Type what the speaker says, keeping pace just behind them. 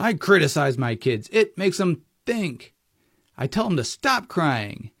I criticize my kids. It makes them think. I tell them to stop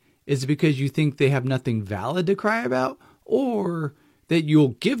crying. Is it because you think they have nothing valid to cry about, or that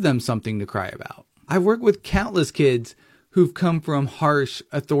you'll give them something to cry about? I work with countless kids who've come from harsh,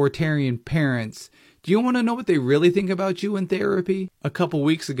 authoritarian parents. Do you want to know what they really think about you in therapy? A couple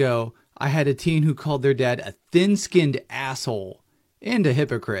weeks ago, I had a teen who called their dad a thin-skinned asshole and a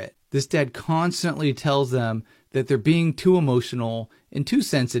hypocrite. This dad constantly tells them that they're being too emotional and too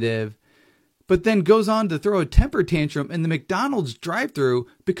sensitive, but then goes on to throw a temper tantrum in the McDonald's drive-thru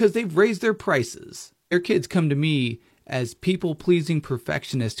because they've raised their prices. Their kids come to me as people-pleasing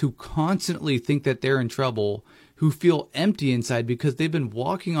perfectionists who constantly think that they're in trouble, who feel empty inside because they've been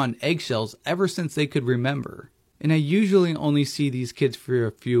walking on eggshells ever since they could remember. And I usually only see these kids for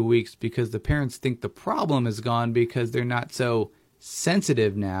a few weeks because the parents think the problem is gone because they're not so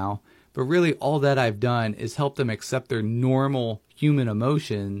sensitive now. But really all that I've done is help them accept their normal human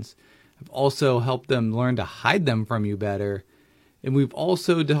emotions. I've also helped them learn to hide them from you better. And we've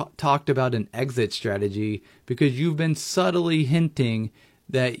also talked about an exit strategy because you've been subtly hinting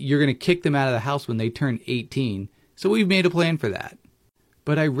that you're going to kick them out of the house when they turn 18. So we've made a plan for that.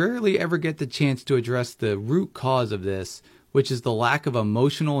 But I rarely ever get the chance to address the root cause of this, which is the lack of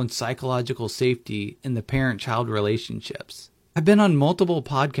emotional and psychological safety in the parent-child relationships. I've been on multiple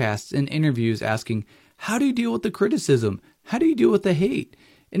podcasts and interviews asking, how do you deal with the criticism? How do you deal with the hate?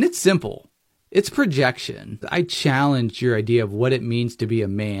 And it's simple. It's projection. I challenge your idea of what it means to be a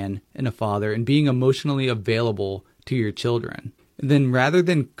man and a father and being emotionally available to your children. And then rather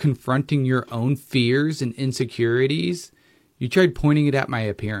than confronting your own fears and insecurities, you tried pointing it at my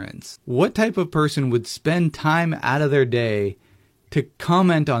appearance. What type of person would spend time out of their day to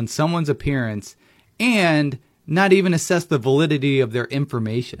comment on someone's appearance and not even assess the validity of their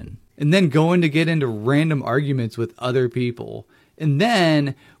information? And then going to get into random arguments with other people. And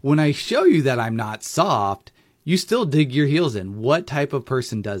then when I show you that I'm not soft, you still dig your heels in. What type of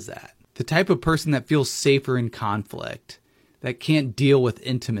person does that? The type of person that feels safer in conflict, that can't deal with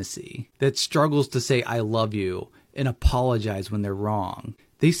intimacy, that struggles to say I love you and apologize when they're wrong.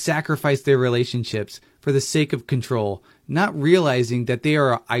 They sacrifice their relationships for the sake of control, not realizing that they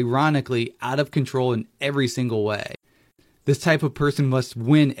are ironically out of control in every single way. This type of person must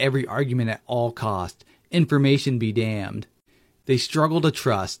win every argument at all cost. Information be damned. They struggle to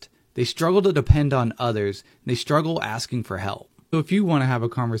trust. They struggle to depend on others. They struggle asking for help. So if you want to have a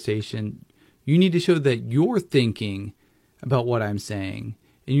conversation, you need to show that you're thinking about what I'm saying.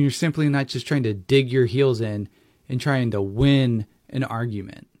 And you're simply not just trying to dig your heels in and trying to win an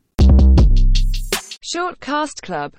argument. Shortcast Club.